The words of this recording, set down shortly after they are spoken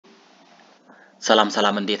ሰላም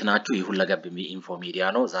ሰላም እንዴት ናችሁ? የሁለገብ ኢንፎ ሚዲያ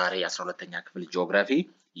ነው። ዛሬ 12ኛ ክፍል ጂኦግራፊ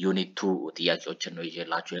ዩኒት 2 ጥያቄዎችን ነው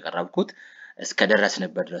ይዤላችሁ የቀረብኩት እስከ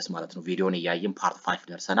ደረስንበት ድረስ ማለት ነው። ቪዲዮን እያየን ፓርት 5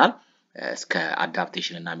 ደርሰናል እስከ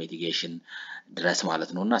አዳፕቴሽን እና ሚቲጌሽን ድረስ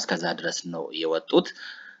ማለት ነውና እስከዛ ድረስ ነው የወጡት።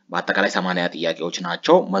 በአጠቃላይ 80 ጥያቄዎች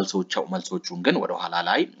ናቸው። መልሶቹን ግን ወደ ኋላ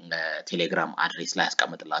ላይ ቴሌግራም አድሬስ ላይ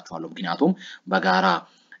አስቀምጥላችኋለሁ። ምክንያቱም በጋራ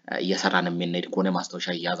እየሰራን የምንሄድ ከሆነ ማስተዋሻ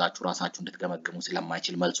ያያዛችሁ ራሳችሁ እንድትገመግሙ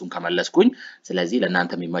ስለማይችል መልሱን ከመለስኩኝ ስለዚህ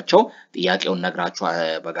ለእናንተ የሚመቸው ጥያቄውን ነግራችሁ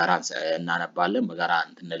በጋራ እናነባለን በጋራ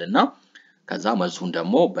እንትንልና ከዛ መልሱን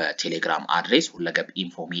ደግሞ በቴሌግራም አድሬስ ሁለገብ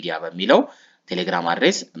ኢንፎ ሚዲያ በሚለው ቴሌግራም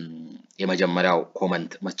አድሬስ የመጀመሪያው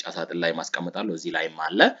ኮሜንት መስጫ ሳጥን ላይ ማስቀምጣለሁ እዚህ ላይም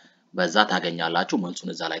አለ በዛ ታገኛላችሁ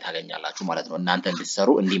መልሱን እዛ ላይ ታገኛላችሁ ማለት ነው እናንተ እንድትሰሩ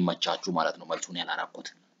እንዲመቻችሁ ማለት ነው መልሱን ያላራኩት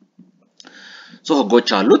ህጎች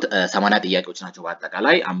አሉት 80 ጥያቄዎች ናቸው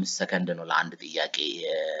በአጠቃላይ 5 ሰከንድ ነው ለአንድ ጥያቄ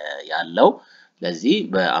ያለው ለዚህ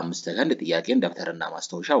በ5 ሰከንድ ጥያቄን ደብተርና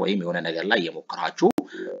ማስተዋሻ ወይም የሆነ ነገር ላይ የሞከራችሁ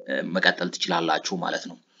መቀጠል ትችላላችሁ ማለት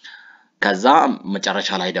ነው ከዛ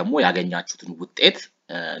መጨረሻ ላይ ደግሞ ያገኛችሁትን ውጤት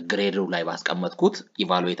ግሬዱ ላይ ባስቀመጥኩት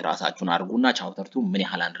ኢቫሉዌት ራሳችሁን አድርጉና ቻፕተር 2 ምን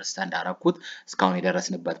ያህል አንደርስታንድ አደረኩት እስካሁን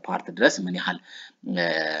የደረስንበት ፓርት ድረስ ምን ያህል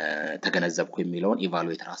ተገነዘብኩ የሚለውን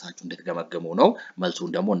ኢቫሉዌት ራሳችሁን እንድትገመግሙ ነው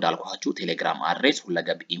መልሱን ደግሞ እንዳልኳችሁ ቴሌግራም አድሬስ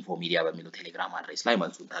ሁለገብ ኢንፎ ሚዲያ በሚለው ቴሌግራም አድሬስ ላይ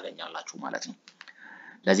መልሱን ታገኛላችሁ ማለት ነው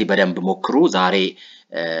ለዚህ በደንብ ሞክሩ ዛሬ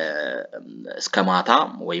እስከ ማታ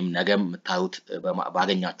ወይም ነገም መታዩት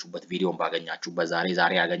ባገኛችሁበት ቪዲዮን ባገኛችሁበት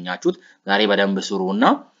ዛሬ ያገኛችሁት ዛሬ በደንብ ስሩና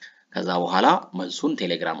ከዛ በኋላ መልሱን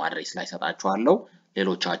ቴሌግራም አድሬስ ላይ ሰጣችኋለሁ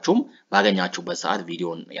ሌሎቻችሁም ባገኛችሁበት ሰዓት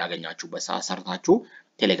ቪዲዮን ያገኛችሁበት ሰዓት ሰርታችሁ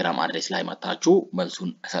ቴሌግራም አድሬስ ላይ መጣችሁ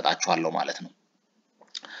መልሱን ሰጣችኋለሁ ማለት ነው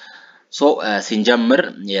ሲንጀምር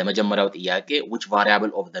የመጀመሪያው ጥያቄ which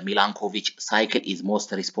variable of the Milankovitch cycle is most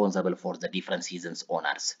responsible for the different seasons on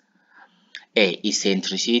Earth A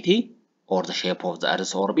eccentricity or the shape of the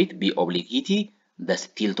Earth's orbit B obliquity the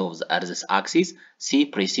tilt of the Earth's axis C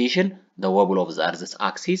precession the wobble of the Earth's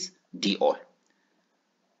axis D all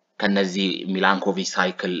ከነዚህ ሚላንኮቪች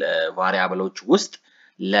ሳይክል ቫሪያብሎች ውስጥ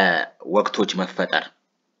ለወቅቶች መፈጠር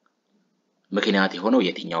ምክንያት የሆነው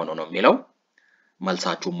የትኛው ነው የሚለው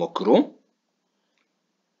መልሳችሁን ሞክሩ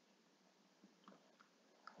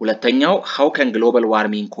ሁለተኛው how can global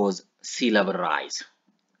warming cause sea level rise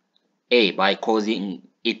A by causing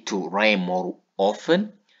it to rain more often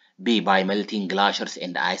B by melting glaciers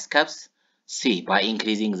and ice caps C by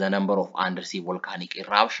increasing the number of undersea volcanic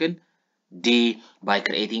eruption D by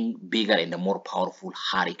creating bigger and more powerful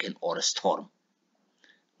hurricane or storm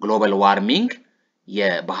global warming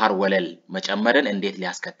የባህር ወለል መጨመርን እንዴት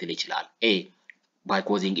ሊያስከትል ይችላል A by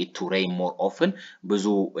causing it to rain more often ብዙ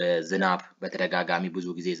ዝናብ በተደጋጋሚ ብዙ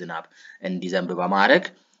ጊዜ ዝናብ እንዲዘንብ በማድረግ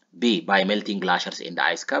B by melting glaciers and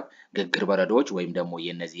ice cap ግግር በረዶች ወይም ደግሞ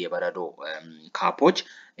የነዚህ የበረዶ ካፖች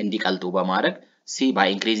እንዲቀልጡ በማድረግ C by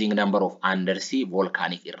increasing number of undersea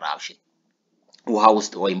volcanic eruption ውሃ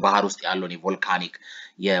ውስጥ ወይም ባህር ውስጥ ያለውን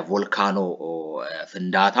የቮልካኖ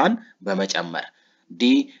ፍንዳታን በመጨመር D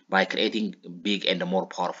by creating big and more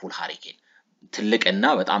powerful hurricane ትልቅና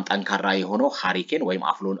በጣም ጠንካራ የሆነው ሃሪኬን ወይም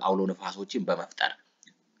አውሎ ነፋሶችን በመፍጠር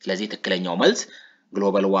ስለዚህ ትክክለኛው መልስ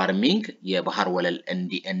ግሎባል ዋርሚንግ የባህር ወለል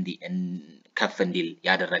ከፍ እንዲል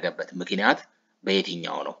ያደረገበት ምክንያት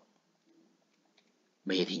በየትኛው ነው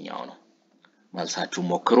መልሳችሁ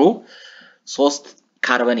ሞክሩ 3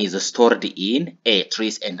 carbon is stored in A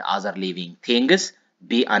trees and other living things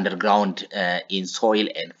B underground in soil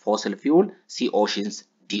and fossil fuel C oceans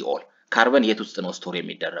D all carbon የት ውስጥ ነው ስቶር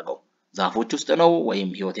የሚደረገው ዛፎች ውስጥ ነው ወይም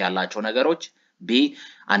ህይወት ያላቸው ነገሮች B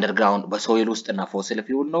underground በሶይል ውስጥና ፎሲል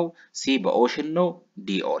ፊውል ነው C በኦሽን ነው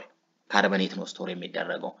D all carbon የት ነው ስቶር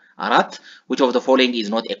የሚደረገው 4 which of the following is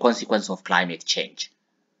not a consequence of climate change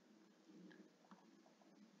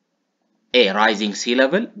A rising sea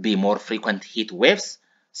level B more frequent heat waves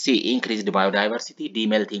C increased biodiversity D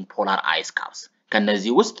melting polar ice caps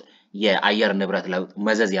ከነዚህ ውስጥ የአየር ንብረት ለውጥ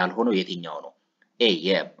መዘዝ ያልሆነው የትኛው ነው A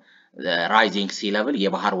rising sea level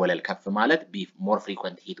የባህር ወለል ከፍ ማለት B more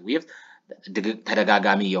frequent heat waves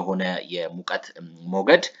ተደጋጋሚ የሆነ የሙቀት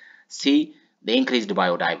ሞገድ C the increased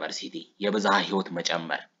biodiversity የብዝሃ ህይወት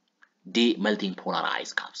መጨመር D melting polar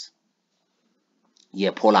ice caps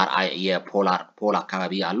የፖላር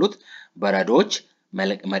አካባቢ ያሉት በረዶች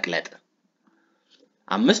መቅለጥ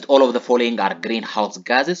 5 all of the following are greenhouse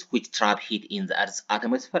gases which trap heat in the earth's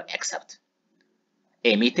atmosphere except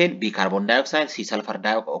A methane B carbon dioxide C sulfur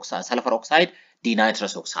oxide D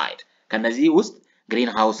nitrous oxide ከነዚህ ውስጥ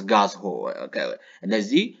greenhouse gas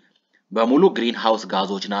እነዚህ በሙሉ greenhouse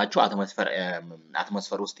ጋዞች ናቸው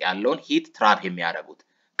አትሞስፌር ውስጥ ያለውን ሂት ትራፕ የሚያደርጉት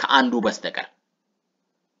ከአንዱ በስተቀር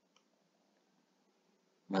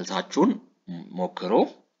መልሳችሁን ሞክሩ።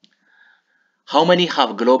 How many have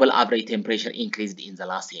global average temperature increased in the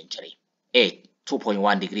last century? A.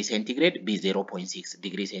 2.1 degree centigrade, B. 0.6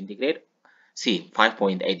 degree centigrade, C.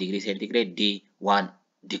 5.8 degree centigrade, D. 1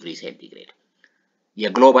 degree centigrade.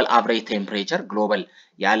 የግሎባል አቨሬጅ ቴምፕሬቸር ግሎባል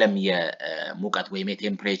የዓለም የሙቀት ወይም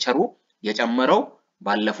የቴምፕሬቸሩ የጨመረው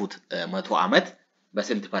ባለፉት 100 ዓመት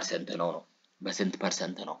በስንት ፐርሰንት ነው? በስንት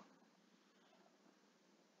ፐርሰንት ነው?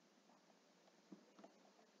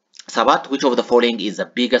 7. Which of the following is the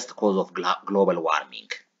biggest cause of global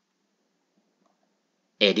warming?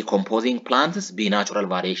 A. Decomposing plants, B. Natural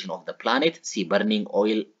variation of the planet, C. Burning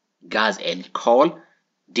oil, gas and coal,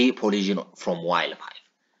 D. Pollution from wildfire.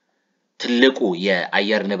 ትልቁ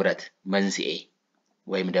የአየር ንብረት መንስኤ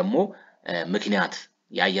ወይም ደግሞ ምክንያት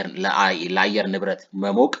ለአየር ንብረት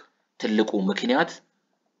መሞቅ ትልቁ ምክንያት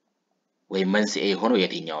ወይም መንስኤ ሆኖ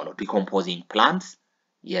የትኛው ነው? Decomposing plants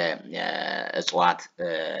የእጽዋት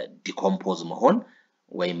ዲኮምፖዝ መሆን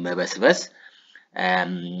ወይም መበስበስ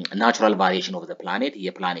natural variation of the planet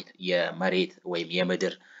የፕላኔት የመሬት ወይም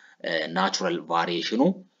የምድር natural variation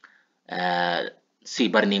C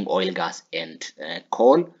burning oil gas and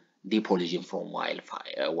coal D pollution from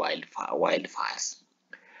wildfires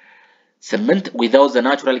 8 without the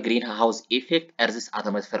natural greenhouse effect Earth's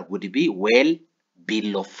atmosphere would be well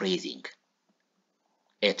below freezing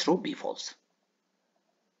A true B false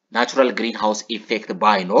natural greenhouse effect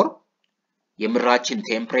ባይኖር የምድራችን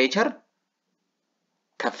ቴምፕሬቸር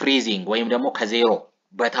ከፍሪዚንግ ወይም ደግሞ ከዜሮ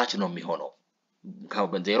በታች ነው የሚሆነው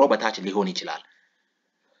ከዜሮ በታች ሊሆን ይችላል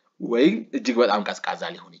ወይ እጅግ በጣም ቀዝቃዛ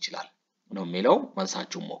ሊሆን ይችላል ነው የሚለው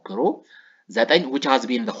መልሳችሁ ሞክሩ 9 which has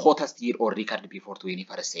been the hottest year or record before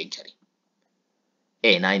 21st century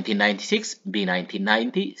A 1996 B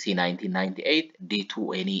 1990 C 1998 D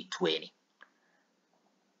 2020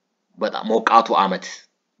 በጣም ሞቃቱ አመት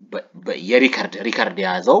የሪከርድ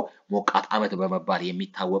ያዘው ሞቃት አመት በመባል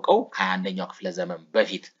የሚታወቀው 21ኛው ክፍለ ዘመን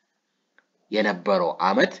በፊት የነበረው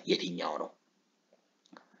አመት የትኛው ነው?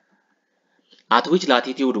 At which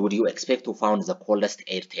latitude would you expect to find the coldest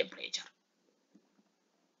air temperature?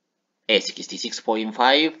 A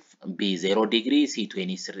 66.5 B 0 degree C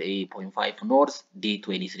 23.5 north D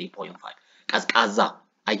 23.5 ቀዝቃዛ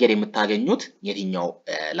አየር የምታገኙት የትኛው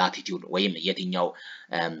ላቲቲዩድ ወይም የትኛው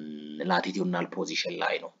ላቲቲዩድናል ፖዚሽን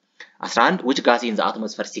ላይ ነው 11 which gas in the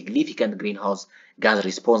atmosphere significant greenhouse gas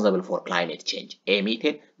responsible for climate change A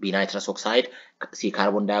methane B nitrous oxide C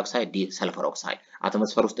carbon dioxide D sulfur oxide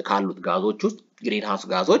አትሞስፌር ውስጥ ካሉት ጋዞች ውስጥ ግሪንሃውስ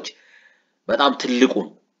ጋዞች በጣም ትልቁን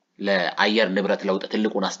ለአየር ንብረት ለውጥ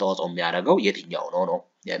ትልቁን አስተዋጽኦ የሚያደርገው የትኛው ነው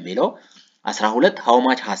የሚለው 12 how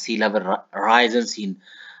much has sea level risen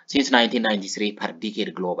since 1993 per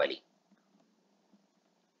decade globally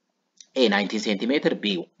A 19 cm B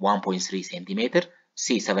 1.3 cm C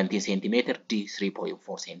 17 cm D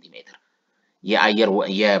 3.4 cm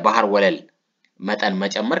የባህር ወለል መጠን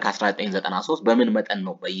መጨመር ከ1993 በምን መጠን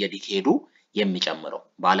ነው በየዲኬዱ የሚጨምረው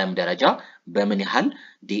በአለም ደረጃ በምን ያህል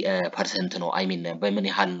ፐርሰንት ነው በምን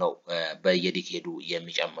ያህል ነው በየዲኬዱ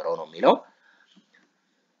የሚጨምረው ነው የሚለው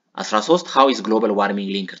 13 how is global warming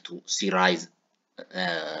linked to sea rise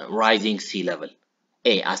rising sea level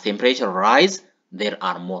A as temperature rise there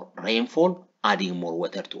are more rainfall adding more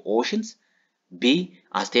water to oceans B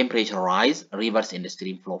as temperature rise rivers and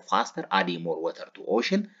stream flow faster adding more water to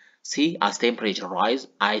ocean C as temperature rise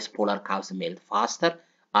ice polar caps melt faster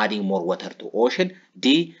adding more water to ocean D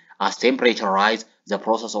as temperature rise the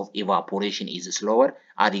process of evaporation is slower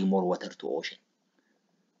adding more water to ocean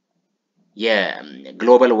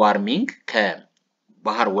global warming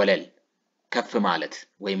ከባህር ወለል ከፍ ማለት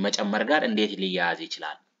ወይ መጨመር ጋር እንዴት ሊያያዝ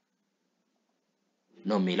ይችላል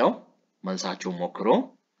ነው የሚለው መልሳችሁ ሞክሩ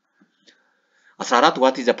 14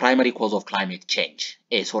 what is the primary cause of climate change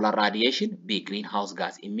A solar radiation B greenhouse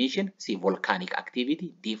gas emission C volcanic activity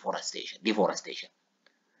deforestation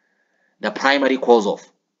the primary cause of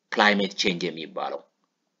climate change የሚባለው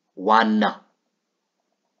ዋና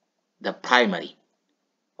the primary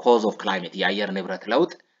cause of climate የአየር ንብረት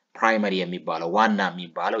ለውጥ primary የሚባለው ዋና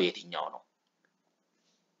የሚባለው የትኛው ነው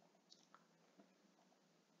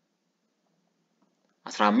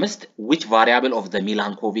 15 which variable of the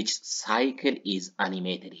Milankovitch cycle is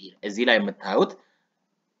animated here እዚህ ላይ የምታዩት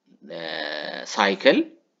ሳይክል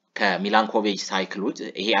ከሚላንኮቪች ሳይክሎች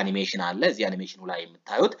ይሄ አኒሜሽን አለ እዚህ አኒሜሽኑ ላይ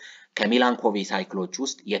የምታዩት ከሚላንኮቪች ሳይክሎች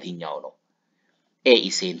ውስጥ የትኛው ነው A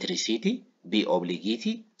eccentricity B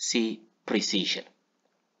obliquity C precision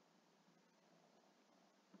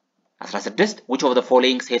 16 which of the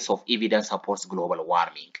following sets of evidence supports global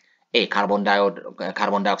warming A carbon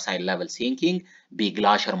dioxide level sinking B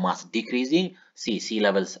glacier mass decreasing C sea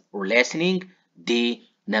levels lessening D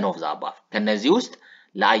none of the above ከነዚህ ውስጥ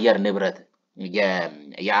ለአየር ንብረት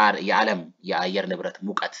የዓለም የአየር ንብረት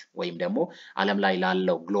ሙቀት ወይም ደግሞ ዓለም ላይ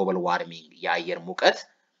ላለው ግሎባል ዋርሚንግ የአየር ሙቀት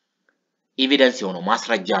ኤቪደንስ የሆነው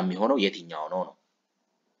ማስረጃ የሚሆነው የትኛው ነው?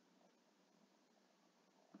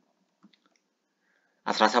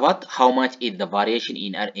 17 how much is the variation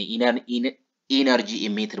in energy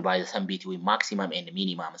emitted by the sun between maximum and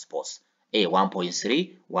minimum spots? A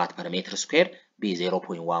 1.3 watt per meter square, B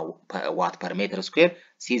 0.1 watt per meter square,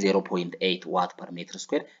 C 0.8 watt per meter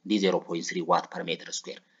square, D 0.3 watt per meter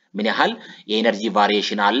square. ምን ያህል የኤነርጂ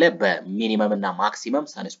ቫሪዬሽን አለ በሚኒመም እና ማክሲመም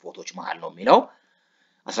ሰንስፖቶች መሃል ነው የሚለው።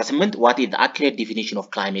 18 what is the accurate definition of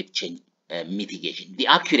climate change mitigation? The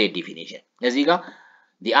accurate definition እዚህ ጋር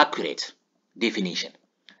the accurate definition.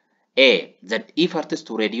 A. The efforts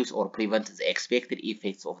to reduce or prevent the expected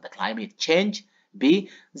effects of the climate change. B.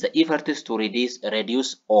 The efforts to reduce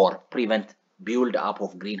or prevent build-up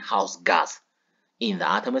of greenhouse gas in the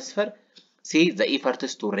atmosphere. C. The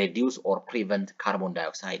efforts to reduce or prevent carbon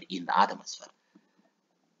dioxide in the atmosphere.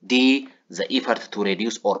 D. The effort to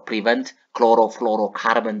reduce or prevent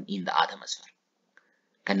chlorofluorocarbon in the atmosphere.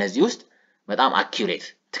 ከነዚህ ውስጥ በጣም accurate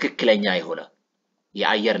ትክክለኛ የሆነ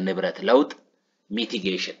የአየር ንብረት ለውጥ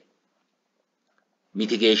mitigation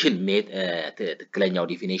ትክክለኛው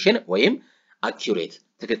ዲፊኒሽን ወይም accurate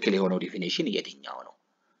ትክክል የሆነው ዲፊኒሽን የትኛው ነው?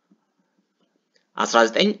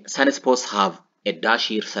 19 sunspots have a dash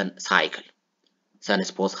year sun cycle.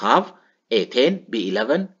 Sunspots have A10,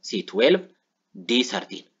 B11, C12,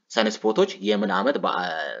 D13. ሰንስፖቶች የምን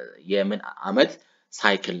ዓመት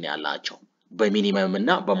ሳይክል ነው ያላቸው በሚኒመም እና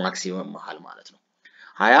በማክሲመም መሃል ማለት ነው።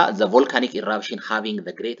 20 the volcanic eruption having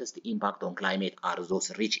the greatest impact on climate are those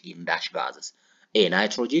rich in dash gases. A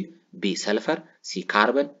nitrogen, B sulfur, C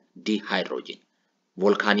carbon, D hydrogen.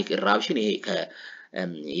 volcanic eruption ይሄ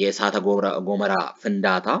የእሳተ ገሞራ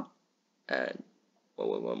ፍንዳታ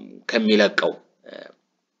ከሚለቀው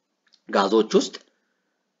ጋዞች ውስጥ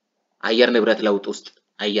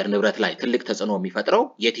አየር ንብረት ላይ ትልቅ ተጽዕኖ የሚፈጥረው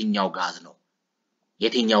የትኛው ጋዝ ነው?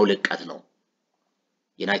 የትኛው ልቀት ነው?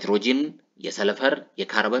 የናይትሮጂን፣ የሰልፈር፣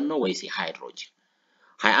 የካርበን ነው ወይስ የሃይድሮጂን?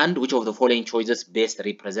 21 which of the following choices best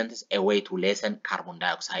represents a way to lessen carbon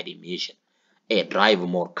dioxide emission? A. drive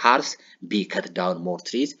more cars, B. cut down more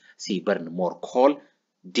trees, C. burn more coal,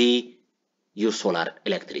 D. use solar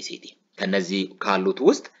electricity. ከነዚህ ካሉት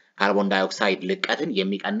ውስጥ ካርቦን ዳይኦክሳይድ ልቀትን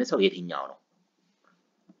የሚቀንሰው የትኛው ነው?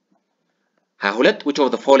 22 which of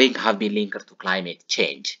the following have been linked to climate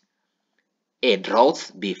change? A. droughts,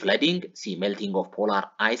 B. flooding, C. melting of polar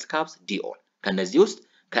ice caps, D. all. ከነዚህ ውስጥ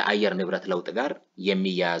ከአየር ንብረት ለውጥ ጋር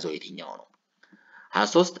የሚያያዘው የትኛው ነው?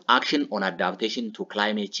 23 action on adaptation to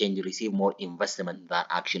climate change receive more investment than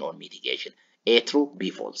action on mitigation. A. true,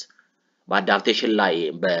 B. false. በአዳፕቴሽን ላይ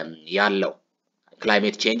ያለው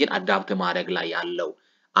ክላይሜት ቼንጅን አዳፕት ማድረግ ላይ ያለው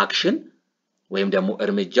አክሽን ወይም ደግሞ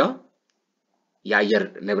እርምጃ የአየር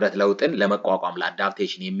ንብረት ለውጥን ለመቋቋም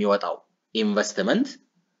ለአዳፕቴሽን የሚወጣው ኢንቨስትመንት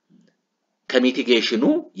ከሚቲጌሽኑ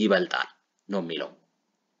ይበልጣል ነው የሚለው።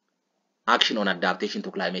 action on adaptation to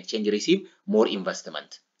climate change receive more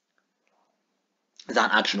investment than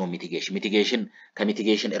action on mitigation.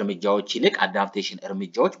 ከሚቲጌሽን እርምጃዎች ይልቅ አዳፕቴሽን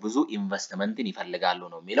እርምጃዎች ብዙ ኢንቨስትመንትን ይፈልጋሉ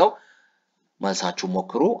ነው የሚለው። መልሳችሁ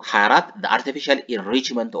ሞክሩ። 24 the artificial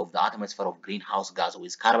enrichment of the atmosphere of greenhouse gas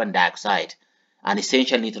with carbon dioxide, an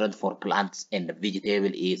essential nutrient for plants and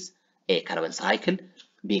vegetables, is A. carbon cycle,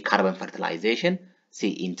 B. carbon fertilization, C.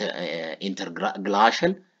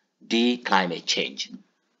 interglacial, D. climate change.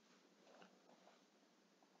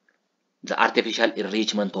 The artificial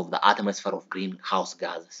enrichment of the atmosphere of greenhouse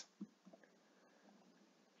gases.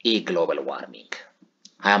 A. global warming.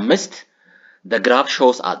 25 the graph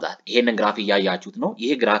shows us that ይሄንን ግራፍ እያያችሁት ነው።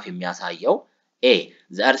 ይሄ ግራፍ የሚያሳየው A.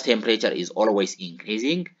 the earth's temperature is always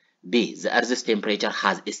increasing, B. the earth's temperature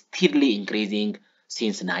has steadily increasing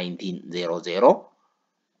since 1900,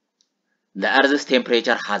 the earth's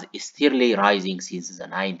temperature has steadily rising since the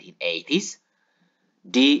 1980s,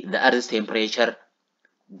 D. the earth's temperature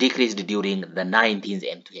decreased during the 19th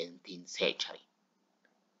and 20th century.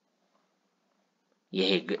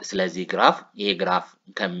 ስለዚህ ይሄ ግራፍ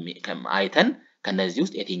አይተን ከነዚህ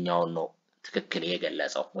ውስጥ የትኛውን ነው ትክክል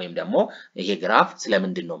የገለጸው ወይም ደግሞ ይሄ ግራፍ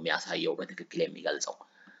ስለምንድን ነው የሚያሳየው በትክክል የሚገልጸው?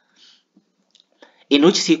 In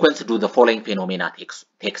which sequence do the following phenomena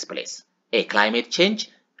takes place? A. climate change,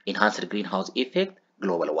 enhanced greenhouse effect,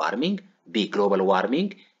 global warming, B. global warming,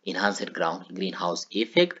 enhanced greenhouse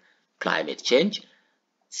effect, climate change,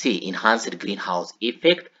 C. enhanced greenhouse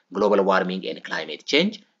effect, global warming and climate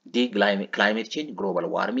change, D. climate change, global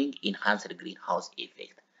warming, enhanced greenhouse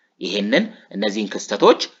effect. ይሄንን እነዚህን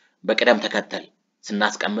ክስተቶች በቅደም ተከተል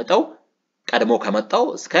ስናስቀምጠው ቀድሞ ከመጣው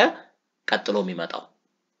እስከ ቀጥሎ የሚመጣው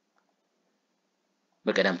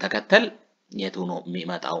በቅደም ተከተል የቱ ነው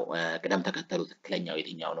የሚመጣው ቅደም ተከተሉ ትክክለኛው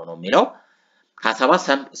የትኛው ነው የሚለው 27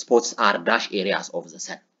 some spots are dash areas of the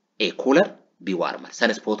sun a cooler b warmer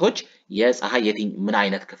sun ስፖቶች የፀሐይ ምን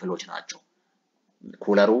አይነት ክፍሎች ናቸው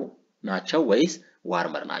ኩለሩ ናቸው ወይስ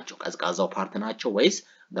ዋርመር ናቸው ቀዝቃዛው ፓርት ናቸው ወይስ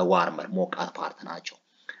the warmer ሞቃት ፓርት ናቸው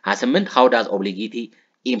 28 how does obligity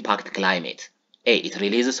impact climate a it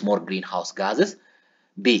releases more greenhouse gases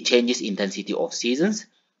b changes intensity of seasons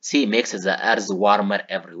c makes the earth warmer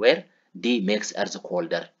everywhere d makes earth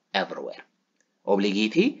colder everywhere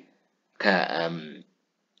obligity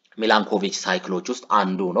ከሚላንኮቪች ሳይክሎች ውስጥ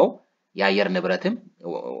አንዱ ነው የአየር ንብረትም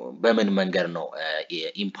በምን መንገድ ነው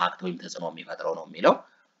ኢምፓክት ወይም ተጽዕኖ የሚፈጥረው ነው የሚለው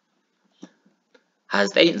has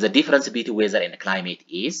the difference between weather and climate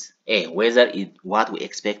is a weather is what we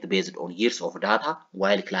expect based on years of data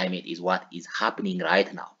while climate is what is happening right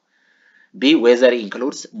now b weather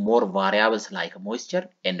includes more variables like moisture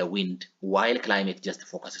and wind while climate just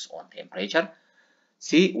focuses on temperature c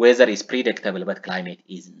weather is predictable but climate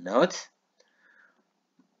is not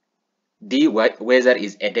D weather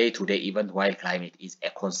is a day-to-day event while climate is a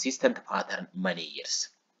consistent pattern many years.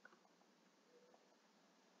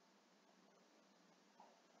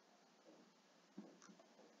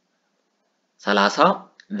 Salasa,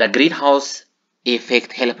 the greenhouse effect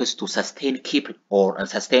helps to sustain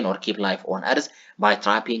or keep life on Earth by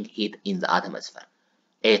trapping heat in the atmosphere.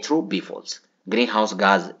 A true, B false. Greenhouse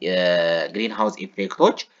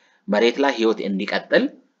effecቶች መሬት ላይ ህይወት እንዲቀጥል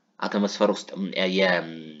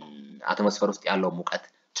አትሞስፌር ውስጥ ያለው ሙቀት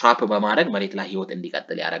ትራፕ በማድረግ መሬት ላይ ህይወት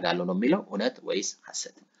እንዲቀጥል ያደርጋሉ ነው የሚለው እውነት ወይስ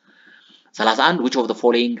ሐሰት 31 which of the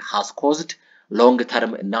following has caused long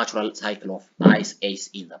term natural cycle of ice age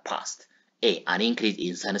in the past a an increase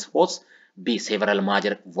in sunspots b several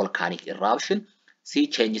major volcanic eruption c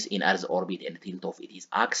changes in earth's orbit and tilt of its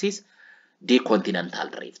axis d continental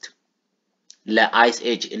drift ለአይስ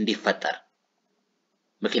ኤጅ እንዲፈጠር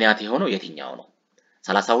ምክንያት የሆነው የትኛው ነው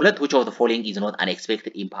 32 which of the following is not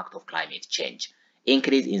unexpected impact of climate change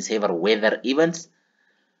increase in severe weather events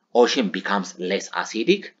ocean becomes less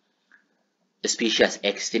acidic species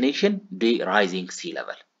extinction d rising sea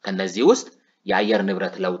level ከነዚህ ውስጥ የአየር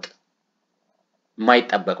ንብረት ለውጥ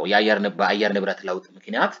የማይጠበቀው የአየር ንብረት ለውጥ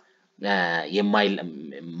ምክንያት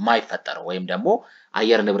የማይፈጠረው ወይም ደግሞ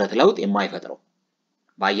አየር ንብረት ለውጥ የማይፈጠረው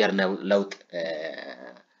በአየር ለውጥ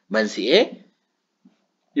መንስኤ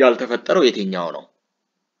ያልተፈጠረው የትኛው ነው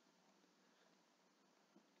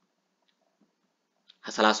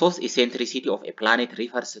 33 eccentricity of a planet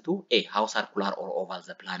refers to a how circular or oval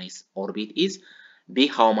the planet's orbit is b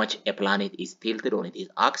how much a planet is tilted on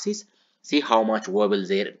its axis c how much wobble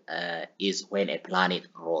there is when a planet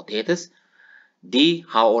rotates d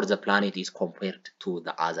how old the planet is compared to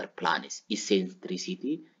the other planets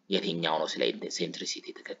eccentricity የትኛው ነው ስለ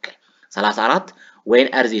eccentricity ትክክል 34 when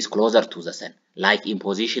earth is closer to the sun like in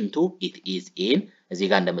position to it is in እዚህ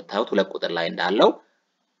ጋር እንደምታዩት ሁለት ቁጥር ላይ እንዳለው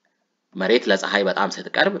መሬት ለፀሐይ በጣም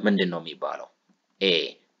ስትቀርብ ምንድነው የሚባለው a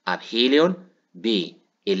aphelion b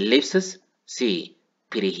ellipsis c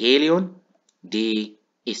perihelion d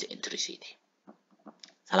eccentricity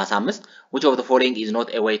 35 which of the following is not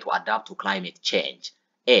a way to adapt to climate change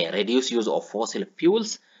a reduce use of fossil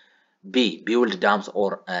fuels b build dams or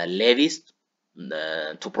levees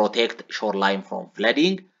to protect shoreline from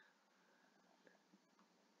flooding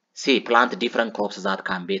c plant different crops that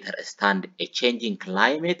can better stand a changing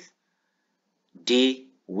climate d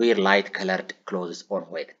wear light colored clothes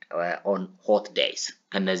on hot days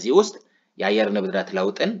ከነዚህ ውስጥ የአየር ንብረት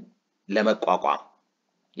ለውጥን ለመቋቋም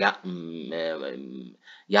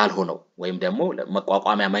ያልሆነው ወይም ደግሞ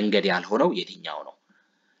መቋቋሚያ መንገድ ያልሆነው የትኛው ነው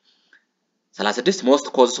 36 most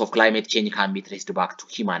causes of climate change can be traced back to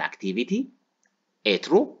human activity a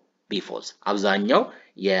true b false አብዛኛው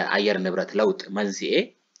የአየር ንብረት ለውጥ መንስኤ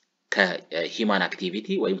ከሂማን አክቲቪቲ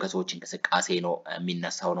ወይም ከሰዎች እንቅስቃሴ ነው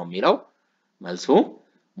የሚነሳው ነው የሚለው መልሱ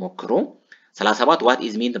ሞክሩ 37 what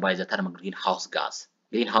is meant by the term greenhouse gas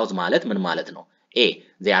greenhouse ማለት ምን ማለት ነው a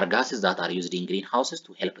they are gases that are used in greenhouses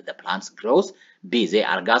to help the plants growth b they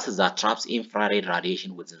are gases that traps infrared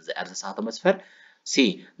radiation within the earth's atmosphere c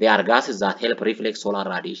they are gases that help reflect solar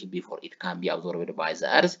radiation before it can be absorbed by the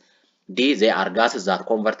earth d they are gases that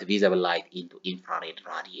convert visible light into infrared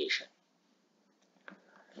radiation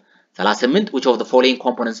 38 which of the following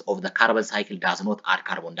components of the carbon cycle does not add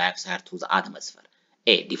carbon dioxide to the atmosphere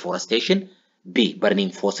a deforestation b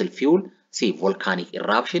burning fossil fuel c volcanic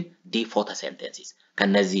eruption d photosynthesis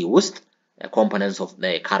ከነዚህ ውስጥ components of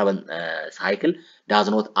the carbon cycle does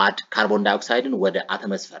not add carbon dioxide ወደ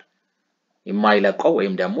atmosphere የማይለቀው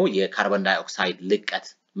ወይም ደግሞ የካርቦን ዳይኦክሳይድ ልቀት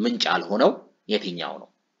ምንጭ ያልሆነው የትኛው ነው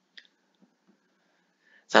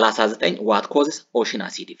 39 what causes ocean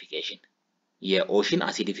acidification የኦሽን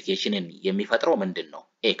አሲዲፊኬሽንን የሚፈጥረው ምንድነው?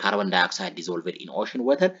 A carbon dioxide dissolved in ocean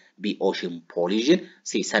water, B ocean pollution,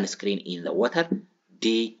 C sunscreen in the water, D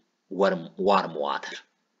warm water.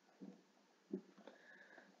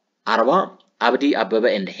 40 Abdi Ababa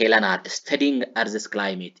and Helen are studying Earth's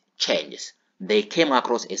climate changes. They came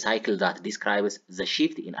across a cycle that describes the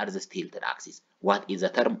shift in Earth's tilted axis. What is the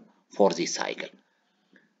term for this cycle?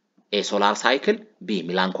 A solar cycle, B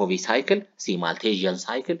Milankovitch cycle, C Maltesian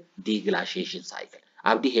cycle, D glaciation cycle.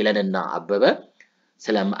 Abdi Helen and Ababa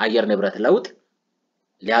ስለም አየር ንብረት ለውጥ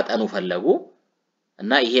ሊያጠኑ ፈለጉ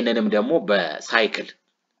እና ይሄንንም ደግሞ በሳይክል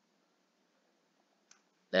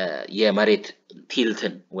የመሬት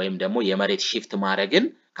ቲልትን ወይም ደግሞ የመሬት shift ማድረግን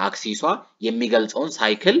ከአክሲሷ የሚገልጸውን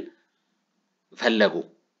ሳይክል ፈለጉ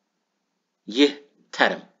ይህ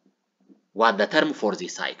term what the term for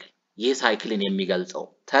this cycle ይህ ሳይክልን የሚገልጸው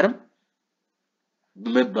term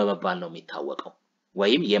ምን በመባል ነው የሚታወቀው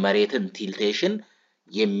ወይም የመሬትን ቲልቴሽን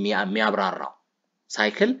የሚያብራራው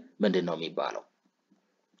cycle ምንድነው የሚባለው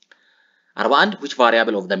 41 which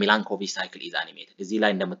variable of the Milankovitch cycle is animated እዚህ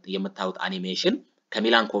ላይ የምታዩት animation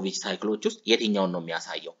ከሚላንኮቪች ሳይክሎች ውስጥ የትኛውን ነው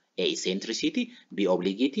የሚያሳየው A eccentricity B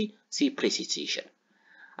obliquity C precipitation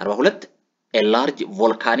 42 a large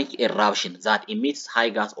volcanic eruption that emits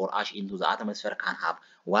high gas or ash into the atmosphere can have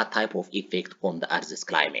what type of effect on the Earth's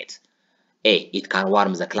climate A it can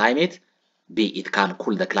warm the climate B it can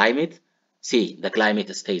cool the climate C the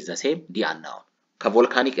climate stays the same D unknown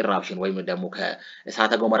ከቮልካኒክ ኢራፕሽን ወይም ደግሞ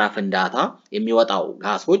ከእሳተ ገሞራ ፍንዳታ የሚወጣው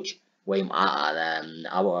ጋሶች ወይም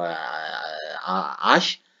አሽ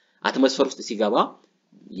አትሞስፌር ውስጥ ሲገባ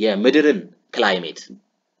የምድርን ክላይሜት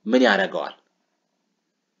ምን ያደርገዋል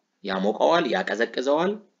ያሞቀዋል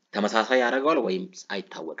ያቀዘቅዘዋል ተመሳሳይ ያደርገዋል ወይም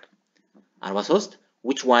አይታወቅም 43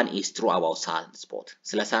 which one is true about sunspot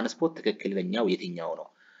ስለ sunspot ትክክለኛው የትኛው ነው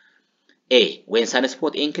A when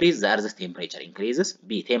sunspot increases the Earth's temperature increases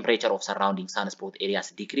B temperature of surrounding sunspot areas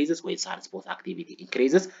decreases when sunspot activity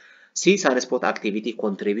increases C sunspot activity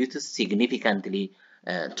contributes significantly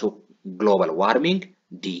to global warming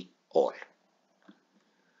D all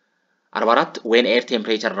 44 when air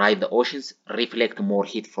temperature rise the oceans reflect more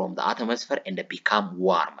heat from the atmosphere and become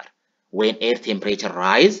warmer when air temperature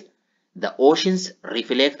rise the oceans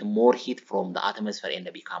reflect more heat from the atmosphere and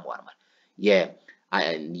become warmer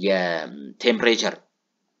የቴምፕሬቸር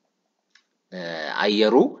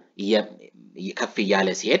አየሩ ከፍ ያለ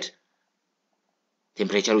ሲሄድ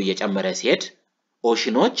ቴምፕሬቸሩ እየጨመረ ሲሄድ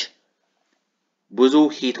ኦሽኖች ብዙ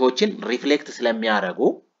ሂቶችን ሪፍሌክት ስለሚያደርጉ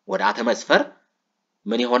ወደ አትሞስፌር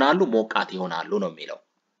ምን ይሆናሉ ሞቃት ይሆናሉ ነው የሚለው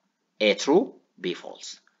A true B false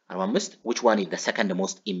 45 which one is the second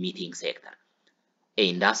most emitting sector A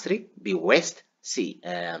industry B waste C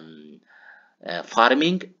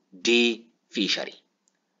farming D fishery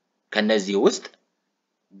ከነዚህ ውስጥ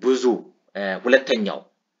ብዙ ሁለተኛው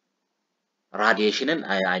ራዲዬሽንን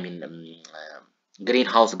I mean ግሪን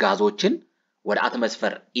ሃውስ ጋዞችን ወደ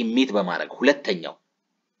አትሞስፌር ኢሚት በማድረግ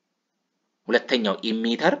ሁለተኛው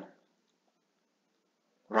ኢሚተር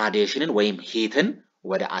ራዲዬሽንን ወይም ሂትን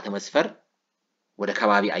ወደ አትሞስፌር ወደ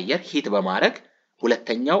ከባቢ አየር ሂት በማድረግ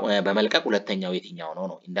ሁለተኛው በመልቀቅ ሁለተኛው የትኛው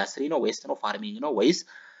ነው ኢንዳስትሪ ነው ዌስት ነው ፋርሚንግ ነው ወይስ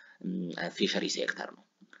ፊሸሪ ሴክተር ነው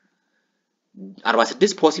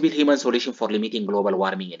 46 possible human solution for limiting global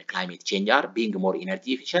warming and climate change are being more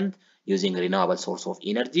energy efficient, using renewable source of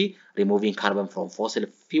energy, removing carbon from fossil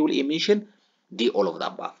fuel emission, D all of the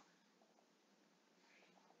above.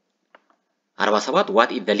 47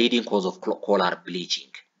 what is the leading cause of polar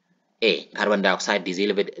bleaching? A carbon dioxide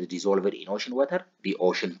dissolved in ocean water, B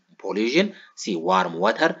ocean pollution, C warm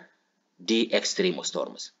water, D extreme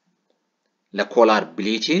storms. ለኮላር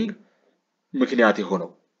ብሊቺንግ ምክንያት የሆነው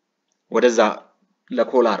ወደዛ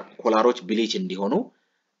ለኮላሮች ብሊች እንዲሆኑ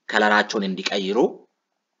ከለራቸውን እንዲቀይሩ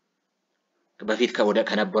በፊት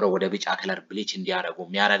ከነበረው ወደ ቢጫ ከለር ብሊች እንዲያረጉ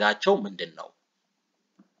የሚያረጋቸው ምንድነው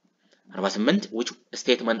 48 which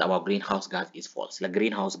statement about greenhouse gas is false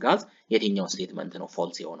ለግሪንሃውስ ጋዝ የትኛው ስቴትመንት ነው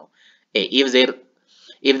false የሆነው A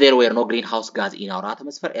if there were no greenhouse gas in our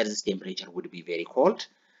atmosphere Earth's temperature would be very cold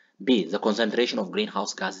B the concentration of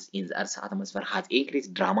greenhouse gases in the Earth's atmosphere has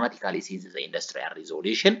increased dramatically since the industrial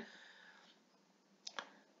revolution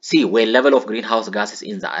C when level of greenhouse gases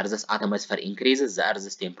in the Earth's atmosphere increases the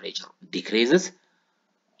Earth's temperature decreases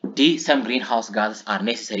D some greenhouse gases are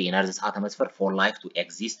necessary in Earth's atmosphere for life to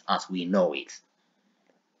exist as we know it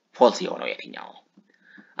false የሆነው የትኛው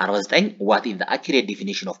 49 what is the accurate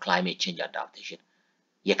definition of climate change adaptation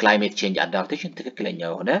የclimate change adaptation ትክክለኛ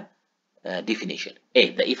የሆነ definition A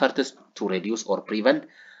the efforts to reduce or prevent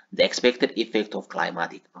the expected effect of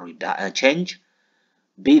climatic change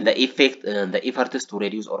B, the efforts to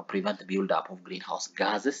reduce or prevent build-up of greenhouse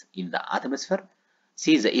gases in the atmosphere.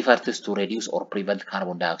 C, the efforts to reduce or prevent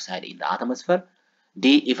carbon dioxide in the atmosphere.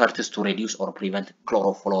 D, efforts to reduce or prevent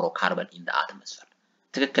chlorofluorocarbon in the atmosphere.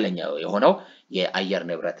 ትክክለኛው የሆነው የአየር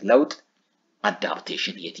ንብረት ለውጥ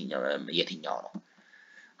adaptation የትኛው ነው?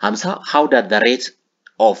 50 How does the rate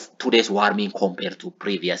of today's warming compare to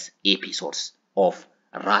previous episodes of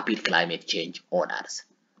rapid climate change on Earth?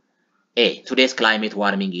 A, today's climate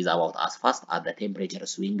warming is about as fast as the temperature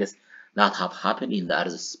swings that have happened in the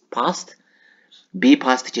Earth's past. B,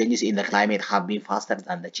 past changes in the climate have been faster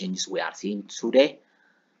than the changes we are seeing today.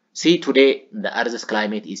 C, today the Earth's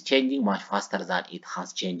climate is changing much faster than it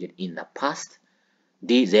has changed in the past.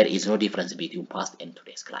 D, there is no difference between past and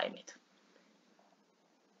today's climate.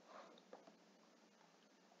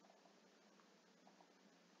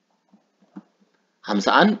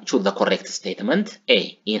 Hamsaan, choose the correct statement.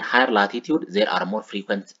 A, in higher latitude, there are more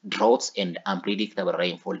frequent droughts and unpredictable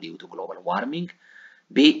rainfall due to global warming.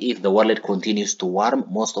 B, if the world continues to warm,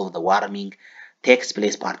 most of the warming takes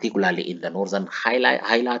place particularly in the northern high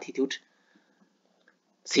latitude.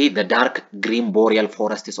 C, the dark green boreal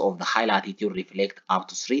forests of the high latitude reflect up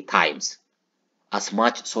to 3 times as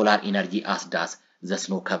much solar energy as does the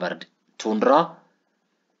snow-covered tundra.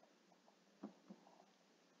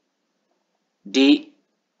 D,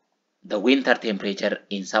 the winter temperature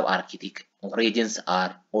in subarctic regions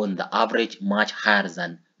are on the average much higher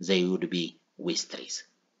than they would be with trees.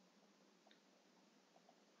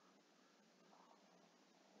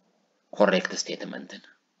 Correct statement.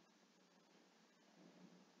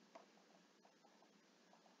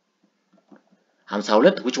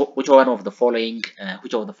 Which one of the following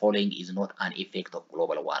is not an effect of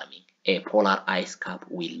global warming? A, polar ice cap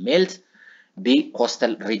will melt. B,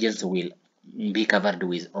 coastal regions will be covered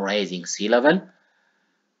with rising sea level.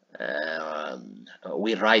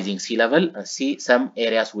 C, some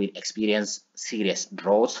areas will experience serious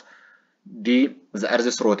droughts. D, the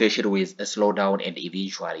Earth's rotation will slow down and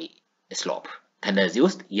eventually slope. ከነዚህ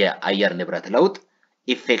ውስጥ የአየር ንብረት ለውጥ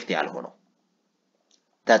ኢፌክት ያልሆነው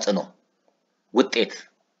ተጽዕኖ ውጤት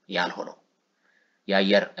ያልሆነው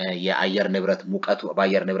የአየር ንብረት ሙቀቱ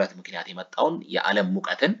በአየር ንብረት ምክንያት የመጣውን የዓለም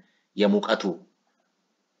ሙቀትን የሙቀቱ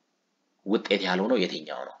ውጤት ያልሆነው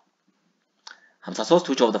የትኛው ነው? 53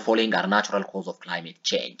 Which of the following are natural cause of climate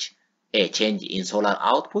change? A, change in solar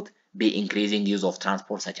output. B, increasing use of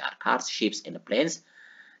transport such as cars, ships, and planes.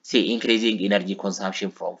 C, increasing energy consumption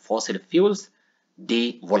from fossil fuels. D,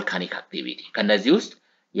 volcanic activity. ከነዚህ ውስጥ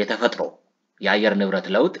የተፈጥሮ የአየር ንብረት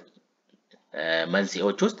ለውጥ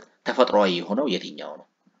መንስኤዎች ውስጥ ተፈጥሯዊ የሆነው የትኛው ነው?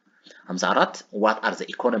 54 What are the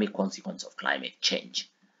economic consequences of climate change?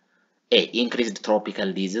 A, increased tropical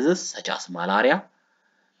diseases such as malaria.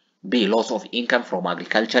 B, loss of income from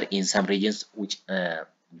agriculture in some regions which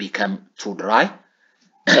become too dry.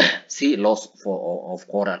 C, loss of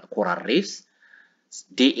coral reefs.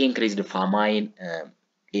 D, increased famine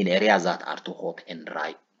in areas that are too hot and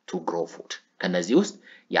dry to grow food. ከነዚህ ውስጥ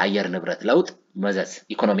የአየር ንብረት ለውጥ መዘዝ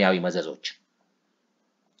ኢኮኖሚያዊ መዘዞች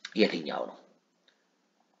የትኛው ነው?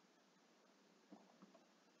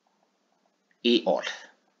 E, all.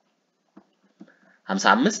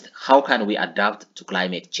 55 How can we adapt to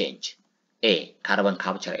climate change? A, carbon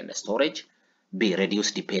capture and storage. B,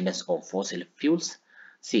 reduce dependence on fossil fuels.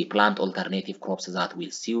 C, plant alternative crops that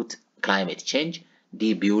will suit climate change.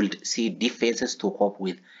 D, build seed defenses to cope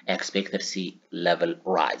with expected sea level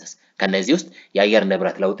rises. ከነዚህ ውስጥ የአየር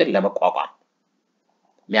ንብረት ለውጥን ለመቋቋም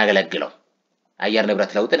የሚያገለግለው የአየር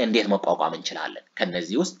ንብረት ለውጥን እንዴት መቋቋም እንችላለን?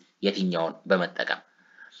 ከነዚህ ውስጥ የትኛውን በመጠቀም?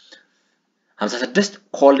 56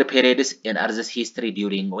 Cold periods in Earth's history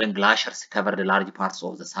during when glaciers covered large parts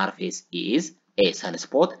of the surface is A,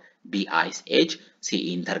 sunspot. B, ice age. C,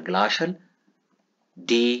 interglacial.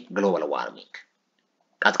 D, global warming.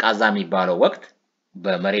 ቀዝቃዛ የሚባለው ወቅት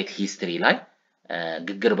በመሬት ሂስትሪ ላይ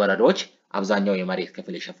ግግር በረዶች አብዛኛው የመሬት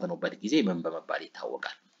ክፍል የሸፈኑበት ጊዜ ምን በመባል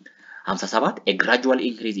ይታወቃል? 57 A gradual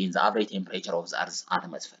increase in the average temperature of the Earth's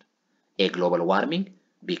atmosphere. A, global warming.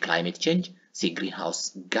 B, climate change. C, greenhouse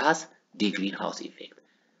gas. D, greenhouse effect.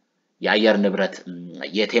 የአየር ንብረት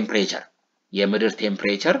የቴምፕሬቸር የምድር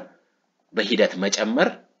ቴምፕሬቸር በሂደት መጨመር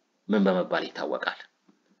ምን በመባል ይታወቃል?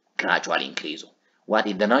 gradual increase. What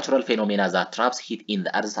is the natural phenomena that traps heat in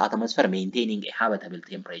the Earth's atmosphere maintaining a habitable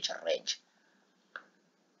temperature range?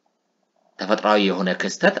 ተፈጥሯዊ የሆነ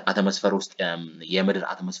ክስተት አትሞስፌር ውስጥ የምድር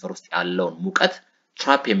አትሞስፌር ውስጥ ያለውን ሙቀት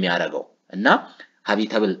ትራፕ የሚያደርገው እና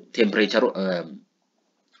habitable temperature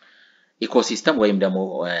ኢኮሲስተም ወይም ደግሞ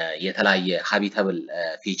የተለያየ habitable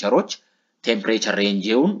ፊቸሮች ቴምፕሬቸር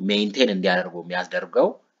ሬንጅውን ሜንቴን እንዲያደርጉ የሚያስደርገው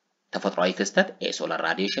ተፈጥሯዊ ክስተት ሶላር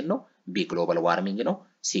ራዲዬሽን ነው። B global warming ነው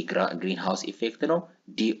C greenhouse effect ነው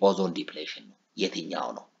D ozone depletion ነው የትኛው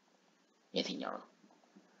ነው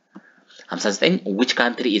 59 which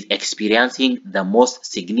country is experiencing the most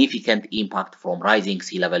significant impact from rising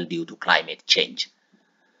sea level due to climate change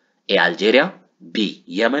A Algeria B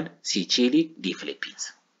Yemen C Chile D Philippines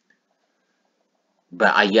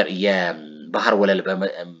የባህር ወለል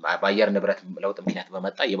በአየር ንብረት ለውጥ ምክንያት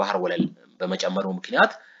በመጣ የባህር ወለል በመጨመሩ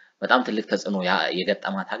ምክንያት በጣም ትልቅ ተጽዕኖ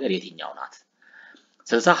የገጠማት ሀገር የትኛው ናት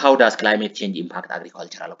 60 how does climate change impact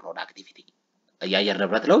agricultural productivity የአየር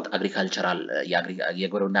ንብረት ለውጥ agricultural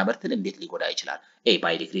የግብርና ምርትን እንዴት ሊጎዳ ይችላል A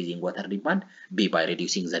by decreasing water demand B by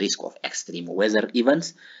reducing the risk of extreme weather events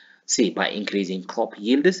C by increasing crop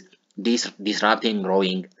yields disrupting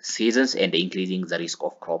growing seasons and increasing the risk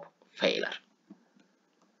of crop failure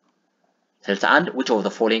 61 which of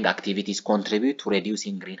the following activities contribute to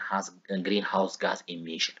reducing greenhouse gas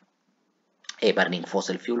emission A burning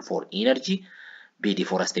fossil fuel for energy B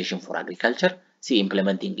deforestation for agriculture C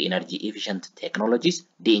implementing energy efficient technologies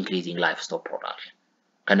D increasing livestock production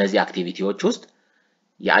ከነዚህ አክቲቪቲዎች ውስጥ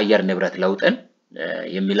የአየር ንብረት ለውጥን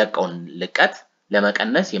የሚለቀውን ልቀት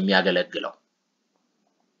ለመቀነስ የሚያገለግለው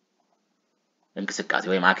እንቅስቃሴ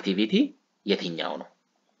ወይም አክቲቪቲ የትኛው ነው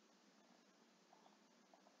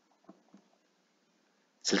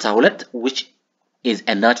 62 which is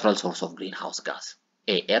a natural source of greenhouse gas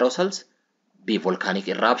A aerosols B volcanic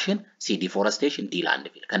eruption C deforestation D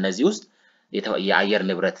landfill ከነዚህ ውስጥ የአየር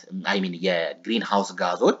ንብረት የግሪንሃውስ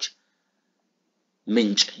ጋዞች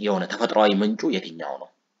ምንጭ የሆነ ተፈጥሯዊ ምንጩ የትኛው ነው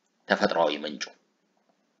ተፈጥሯዊ ምንጩ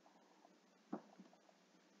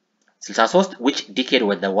 63 which decade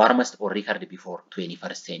was the warmest on record before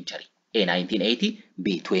 21st century A 1980 B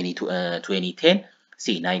 2010 C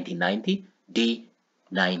 1990 D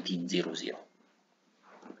 1900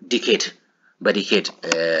 ዲኬድ በዲኬድ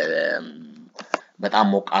በጣም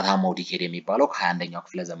ሞቃታማው ዲኬድ የሚባለው ከ21ኛው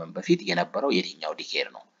ክፍለ ዘመን በፊት የነበረው የትኛው ዲኬድ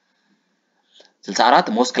ነው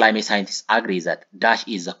 64 most climate scientists agree that dash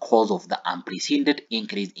is the cause of the unprecedented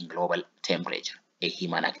increase in global temperature A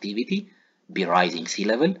human activity B rising sea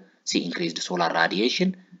level C increased solar radiation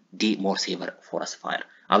D more severe forest fire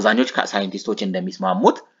አብዛኞቹ ሳይንቲስቶች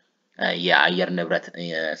እንደሚስማሙት የአየር ንብረት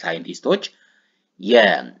ሳይንቲስቶች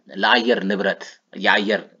ለአየር ንብረት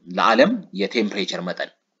ለዓለም የቴምፕሬቸር መጠን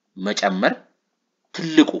መጨመር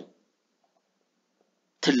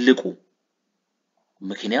ትልቁ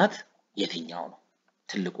ምክንያት የትኛው ነው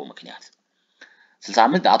ትልቁ ምክንያት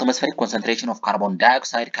 65 the atmospheric concentration of carbon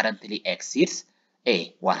dioxide currently exceeds A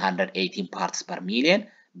 118 parts per million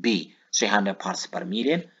B 300 parts per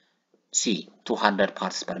million C 200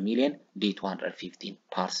 parts per million D 215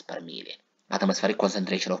 parts per million atmospheric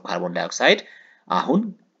concentration of carbon dioxide አሁን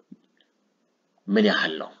ምን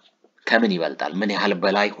ያህል ነው ከምን ይበልጣል ምን ያህል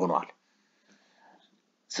በላይ ሆኗል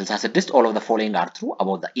 66 all of the following are true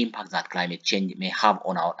about the impact that climate change may have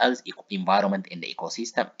on our earth environment and the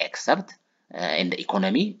ecosystem except in the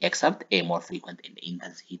economy except A more frequent and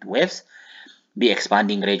intense heat waves B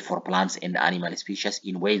expanding range for plants and animal species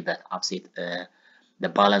in ways that upset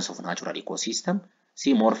the balance of natural ecosystem C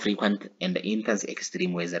more frequent and intense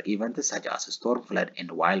extreme weather events such as storm flood and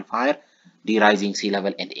wildfire D rising sea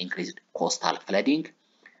level and increased coastal flooding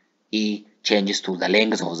E changes to the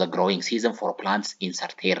length of the growing season for plants in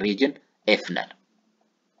certain region F none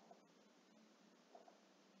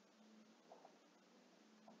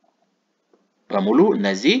በሙሉ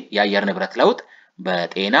እነዚህ የአየር ንብረት ለውጥ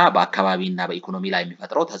በጤና በአካባቢና በኢኮኖሚ ላይ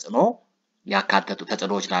የሚፈጥረው ተጽዕኖ ያካተቱ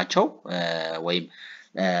ተጽዕኖዎች ናቸው ወይም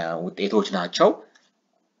ውጤቶች ናቸው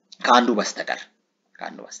ከአንዱ በስተቀር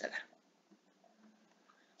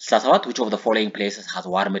 67 which of the following places has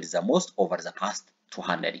warmed the most over the past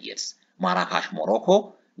 200 years Marrakesh Morocco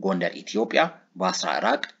Gondar Ethiopia Basra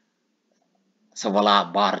Iraq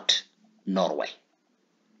Svalbard Norway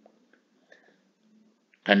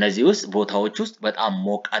ከነዚህ ውስጥ ቦታዎች ውስጥ በጣም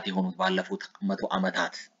ሞቃት የሆኑት ባለፉት 100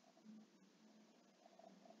 ዓመታት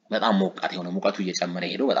በጣም ሞቃት የሆነ ሙቀቱ እየጨመረ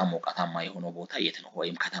ሄዶ በጣም ሞቃታማ የሆነው ቦታ የት ነው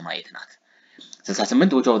ወይም ከተማ የት ናት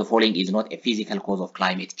 68 which of the following is not a physical cause of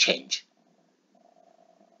climate change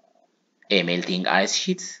A melting ice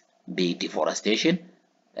sheets B deforestation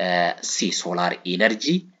C solar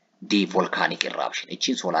energy D volcanic eruption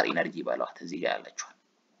እቺን solar energy ባሏት እዚህ ጋር ያለችው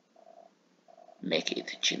make it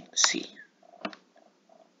እቺን C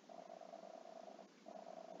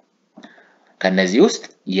ከነዚህ ውስጥ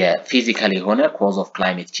የፊዚካል የሆነ cause of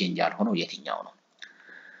climate change ያልሆነው የትኛው ነው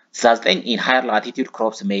 69 in higher latitude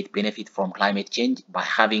crops may benefit from climate change by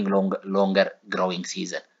having longer growing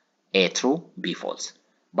season A true B false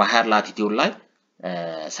በhigher latitude ላይ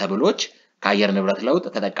ሰብሎች ከአየር ንብረት ለውጥ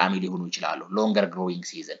ተጠቃሚ ሊሆኑ ይችላሉ። longer growing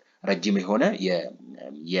season ረጅም የሆነ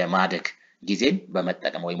የማደግ ጊዜን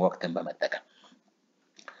በመጠቀም ወይም ወቅትን በመጠቀም።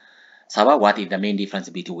 what is the main difference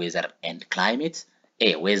between weather and climate? A.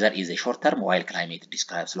 Weather is a short term while climate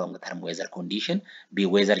describes long term weather condition. B.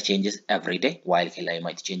 Weather changes every day while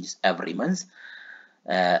climate changes every month.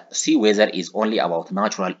 C. Weather is only about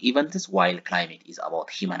natural events while climate is about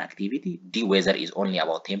human activity. D. Weather is only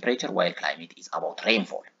about temperature while climate is about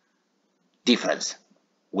rainfall. Difference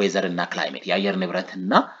weather እና climate የአየር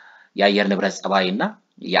ንብረት ጸባይና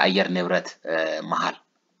የአየር ንብረት መሃል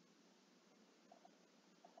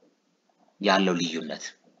ያለው ልዩነት።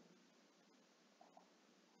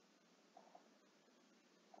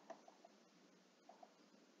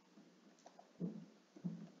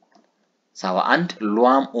 and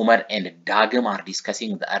Luam, Umar and Dagem are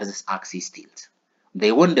discussing the Earth's axis tilt.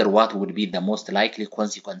 They wonder what would be the most likely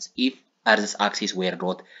consequence if Earth's axis were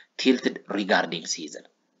not tilted regarding season.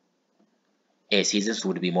 A. Seasons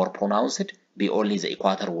would be more pronounced. B. Only the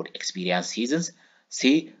equator would experience seasons. C.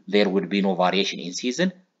 There would be no variation in season.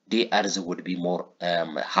 D. Earth would be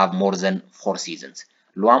have more than 4 seasons.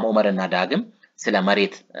 Luam, Umar and Dagem ስለ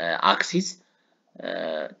መሬት axis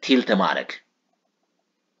tilt ማድረግ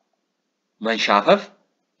መንሻፈፍ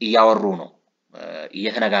እያወሩ ነው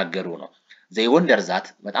እየተነጋገሩ ነው። they wonder that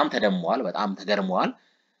በጣም ተገርመዋል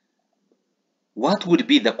what would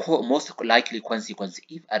be the most likely consequence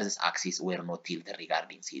if Earth's axis were not tilted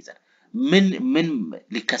regarding season? ምን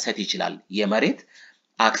ሊከሰት ይችላል የመሬት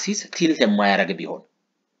axis tilt የማያደርግ ቢሆን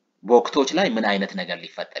በወቅቶች ላይ ምን አይነት ነገር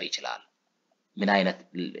ሊፈጠር ይችላል? ምን አይነት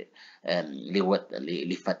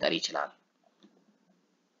ሊፈጠር ይችላል?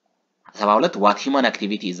 what human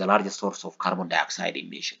activity is the largest source of carbon dioxide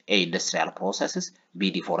emission? A. Industrial processes.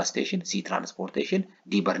 B. Deforestation. C. Transportation.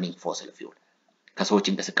 D. Burning fossil fuel. ከሰዎች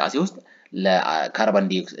እንቅስቃሴ ውስጥ ለካርቦን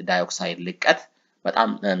ዳይኦክሳይድ ልቀት በጣም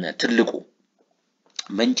ትልቁ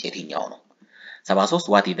ምንጭ የትኛው ነው? 73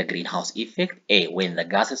 what is the greenhouse effect? A. When the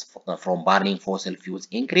gases from burning fossil fuels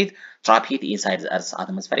increase, trap heat inside the Earth's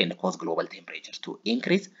atmosphere and cause global temperatures to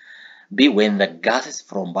increase. B. When the gases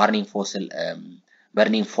from burning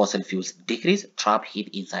fossil fuels decrease, trap heat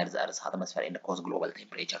inside the Earth's atmosphere and cause global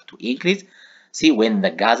temperature to increase. C. When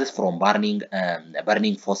the gases from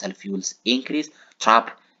burning fossil fuels increase, trap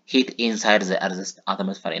heat inside the Earth's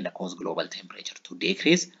atmosphere and cause global temperature to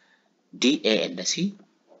decrease. D, A, and C.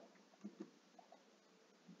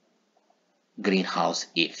 Greenhouse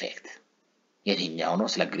effect. የትኛው ነው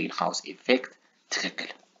ስለ greenhouse effect ትክክል?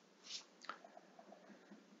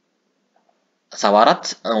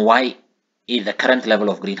 74 why is the current level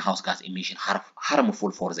of greenhouse gas emission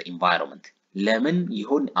harmful for the environment? ለምን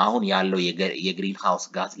ይሁን አሁን ያለው የግሪንሃውስ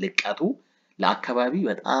ጋዝ ልቀቱ ለአካባቢ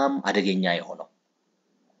በጣም አደገኛ የሆነው?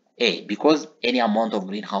 A. Because any amount of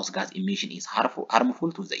greenhouse gas emission is harmful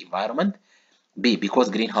to the environment. B. Because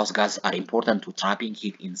greenhouse gases are important to trapping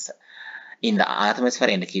heat in the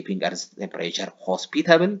atmosphere and keeping Earth's temperature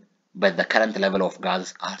hospitable, but the current level of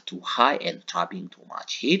gases are too high and trapping too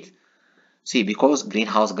much heat. C. Because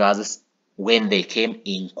greenhouse gases, when they came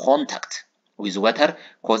in contact with water,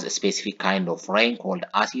 cause a specific kind of rain called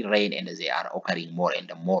acid rain, and they are occurring more and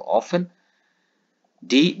more often.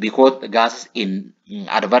 D. Because gases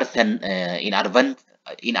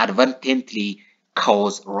inadvertently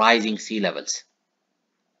cause rising sea levels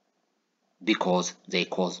because they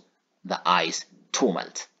cause the ice to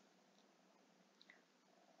melt.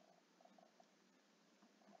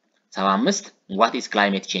 75 what is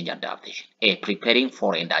climate change adaptation? A. Preparing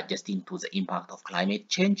for and adjusting to the impact of climate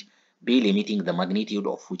change. B. Limiting the magnitude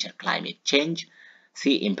of future climate change. C.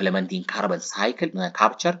 Implementing carbon cycle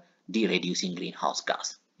capture. D. Reducing greenhouse gas.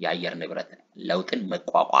 የአየር ንብረት ለውጥን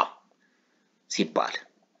መቋቋም ሲባል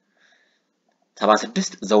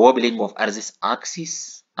 76 the wobbling of Earth's axis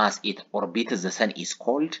as it orbits the sun is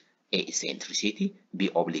called A. Eccentricity. B.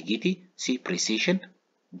 Obliquity. C. Precession.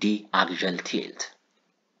 D. Axial tilt.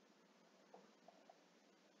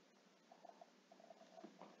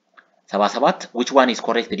 77 which one is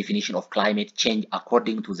correct definition of climate change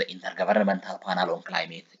according to the Intergovernmental Panel on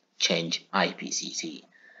Climate Change IPCC?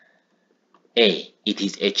 A. It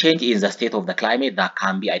is a change in the state of the climate that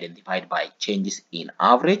can be identified by changes in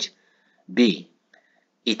average. B.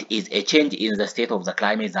 It is a change in the state of the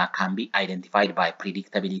climate that can be identified by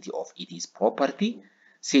predictability of its property.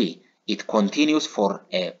 C. It continues for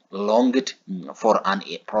an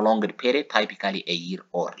prolonged period, typically a year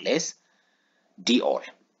or less. D. All.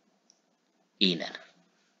 Inner.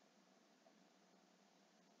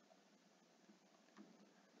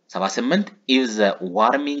 78 if the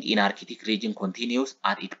warming in Arctic region continues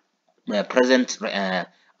at its present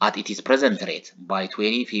at its present rate by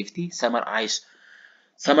 2050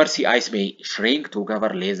 summer sea ice may shrink to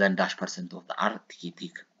cover less than -% of the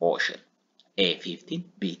Arctic Ocean. A 15,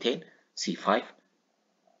 B 10, C 5,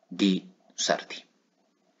 D 30.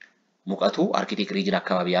 ሙቀቱ አርክቲክ ሪጅን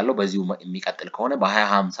አካባቢ ያለው በዚሁ የሚቀጥል ከሆነ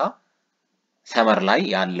በ2050 ሰመር ላይ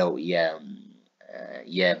ያለው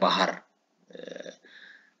የባህር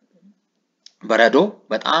በረዶ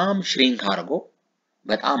በጣም ሽሪንክ አድርጎ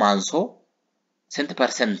በጣም አንሶ ስንት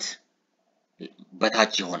ፐርሰንት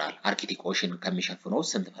በታች ይሆናል? አርክቲክ ኦሽን ከሚሸፍነው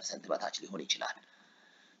ስንት ፐርሰንት በታች ሊሆን ይችላል?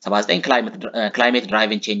 79 climate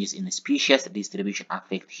driven changes in species distribution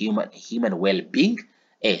affect human well-being.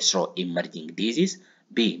 A, through emerging disease.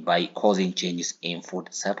 B, by causing changes in food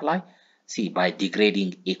supply. C, by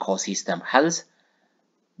degrading ecosystem health.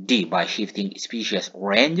 D, by shifting species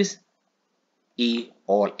ranges. E,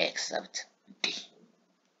 all except D.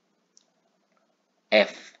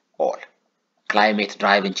 F, all. Climate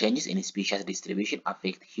driven changes in species distribution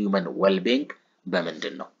affect human well-being.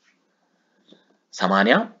 በምንድን ነው?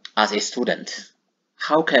 80 as a student,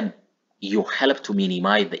 how can you help to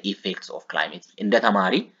minimize the effects of climate? እንደ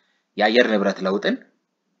ተማሪ የአየር ንብረት ለውጥን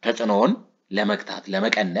ተጽዕኖውን ለመግታት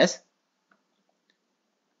ለመቀነስ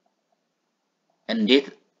እንዴት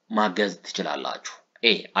ማገዝ ትችላላችሁ?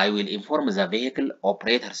 A, I will inform the vehicle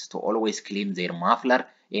operators to always clean their muffler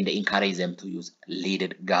and encourage them to use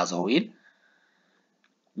leaded gasoline.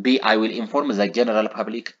 B, I will inform the general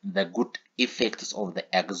public the good effects of the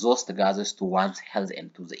exhaust gases to one's health and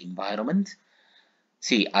to the environment. C,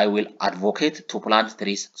 I will advocate to plant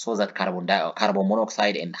trees so that carbon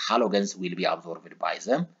monoxide and halogens will be absorbed by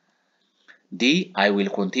them. D, I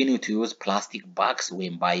will continue to use plastic bags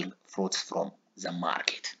when buying fruits from the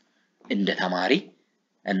market. እንደ ተማሪ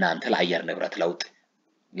እናንተ ለአየር ንብረት ለውጥ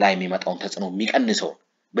ላይ የሚመጣውን ተጽዕኖ የሚቀንሰው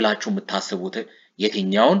ብላችሁ የምታስቡት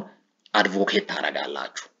የትኛውን አድቮኬት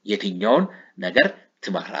ታረጋላችሁ? የትኛውን ነገር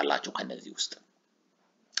ትመክራላችሁ ከነዚህ ውስጥ?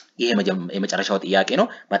 ይሄ የመጨረሻው ጥያቄ ነው።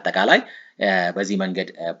 በአጠቃላይ በዚህ መንገድ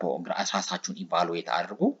ራሳችሁን ኢቫሉዌት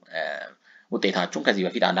አድርጉ። ውጤታችሁን ከዚህ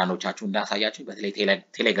በፊት አንዳንዶቻችሁ እንዳሳያችሁ በተለይ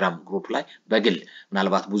ቴሌግራም ግሩፕ ላይ በግል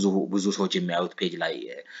ምናልባት ብዙ ሰዎች የሚያዩት ፔጅ ላይ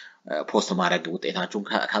ፖስት ማድረግ ውጤታችሁን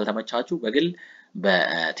ካልተመቻችሁ በግል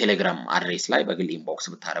በቴሌግራም አድሬስ ላይ በግል ኢንቦክስ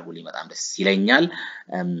ብታረጉልኝ በጣም ደስ ይለኛል።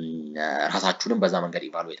 ራሳችሁንም በዛ መንገድ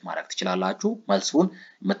ኢቫሉዌት ማድረግ ትችላላችሁ። መልሱን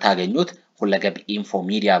የምታገኙት ሁለገብ ኢንፎ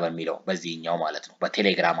ሚዲያ በሚለው በዚህኛው ማለት ነው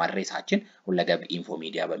በቴሌግራም አድሬሳችን ሁለገብ ኢንፎ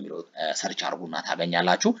ሚዲያ በሚለው ሰርች አድርጉና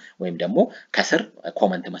ታገኛላችሁ። ወይም ደግሞ ከስር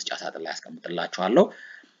ኮሜንት መስጫ ሳጥን ላይ አስቀምጥላችኋለሁ።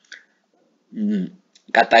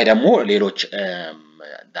 ቀጣይ ደግሞ ሌሎች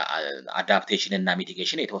አዳፕቴሽን እና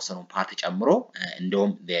ሚቲጌሽን የተወሰኑ ፓርት ጨምሮ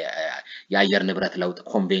እንደውም የአየር ንብረት ለውጥ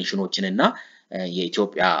ኮንቬንሽኖችን እና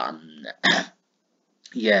የኢትዮጵያ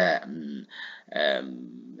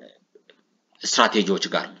ስትራቴጂዎች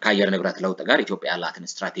ጋር ከአየር ንብረት ለውጥ ጋር ኢትዮጵያ ያላትን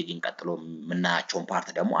ስትራቴጂን ቀጥሎ ምናያቸውን ፓርት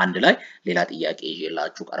ደግሞ አንድ ላይ ሌላ ጥያቄ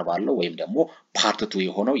ይዤላችሁ ቀርባለሁ። ወይም ደግሞ ፓርት 2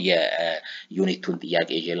 የሆነው የዩኒት 2 ጥያቄ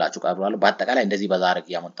ይዤላችሁ ቀርባለሁ። በአጠቃላይ እንደዚህ በዛሬ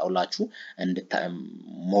ያመጣውላችሁ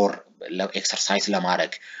ሞር ኤክሰርሳይዝ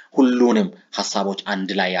ለማድረግ ሁሉንም ሐሳቦች አንድ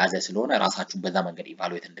ላይ ያዘ ስለሆነ ራሳችሁን በዛ መንገድ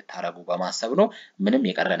ኢቫሉዌት እንድታረጉ በማሰብ ነው። ምንም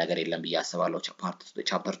የቀረ ነገር የለም ብዬ አስባለሁ።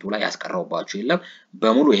 ቻፕተር 2 ላይ ያስቀረውባችሁ የለም።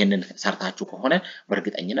 በሙሉ ይሄንን ሰርታችሁ ከሆነ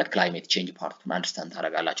በእርግጠኝነት ክላይሜት ቼንጅ ፓርቱን አንደርስታንድ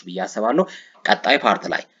ታረጋላችሁ ብዬ አስባለሁ። ቀጣይ ፓርት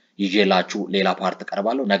ላይ ይዤላችሁ ሌላ ፓርት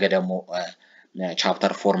ቀርባለሁ። ነገ ደግሞ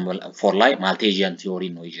ቻፕተር 4 ላይ ማልቴዥያን ቲዮሪ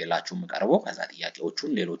ነው ይዤላችሁ የምቀርበው። ከዛ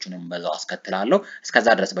ጥያቄዎቹን ሌሎቹንም በዛው አስከትላለሁ። እስከዛ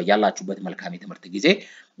ድረስ በያላችሁበት መልካም የትምህርት ጊዜ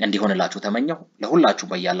እንዲሆንላችሁ ተመኘሁ። ለሁላችሁ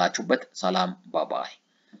በያላችሁበት ሰላም ባባይ